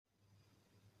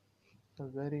A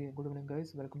very good evening,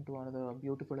 guys. Welcome to another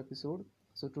beautiful episode.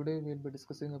 So, today we'll be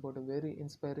discussing about a very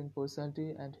inspiring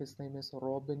personality, and his name is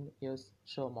Robin S.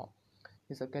 Sharma.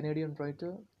 He's a Canadian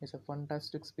writer, he's a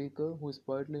fantastic speaker who is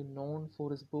widely known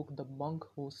for his book, The Monk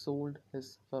Who Sold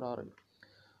His Ferrari.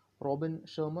 Robin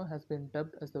Sharma has been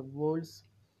dubbed as the world's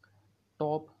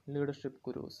top leadership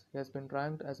gurus. He has been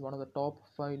ranked as one of the top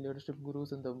 5 leadership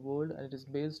gurus in the world, and it is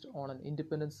based on an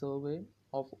independent survey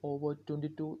of over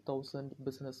 22,000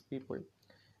 business people.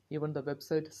 Even the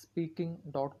website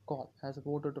speaking.com has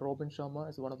voted Robin Sharma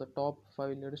as one of the top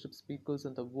 5 leadership speakers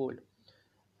in the world.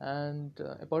 And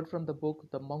apart from the book,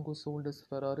 The Monk Who Sold His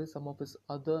Ferrari, some of his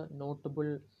other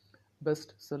notable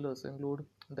bestsellers include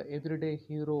The Everyday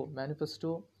Hero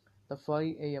Manifesto, The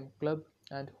 5 a.m. Club,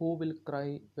 and Who Will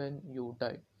Cry When You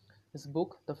Die. His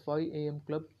book, The 5 a.m.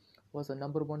 Club, was a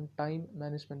number one time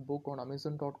management book on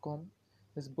Amazon.com.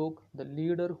 His book, The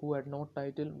Leader Who Had No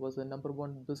Title, was the number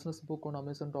one business book on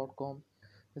Amazon.com.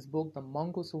 His book, The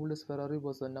Monk Who Sold His Ferrari,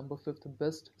 was the number 5th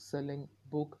best selling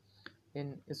book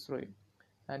in Israel.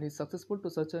 And he's successful to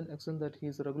such an extent that he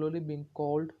is regularly being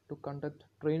called to conduct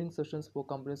training sessions for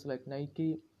companies like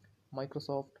Nike,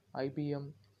 Microsoft,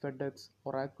 IBM, FedEx,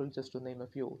 Oracle, just to name a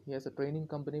few. He has a training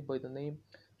company by the name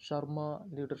Sharma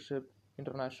Leadership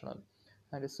International,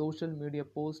 and his social media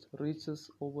post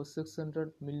reaches over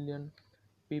 600 million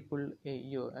people a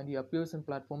year, and he appears in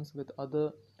platforms with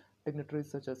other dignitaries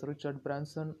such as Richard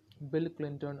Branson, Bill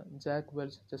Clinton, Jack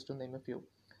Welch, just to name a few.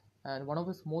 And one of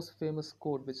his most famous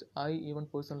quote, which I even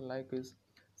personally like, is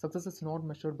success is not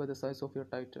measured by the size of your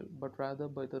title, but rather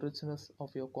by the richness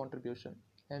of your contribution.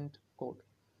 End quote.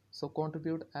 So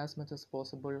contribute as much as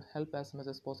possible, help as much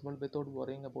as possible without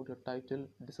worrying about your title,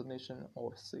 designation,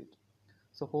 or seat.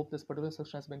 So hope this particular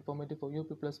section has been informative for you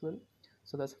people as well.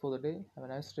 So that's it for the day. Have a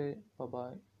nice day. Bye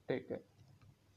bye. Take care.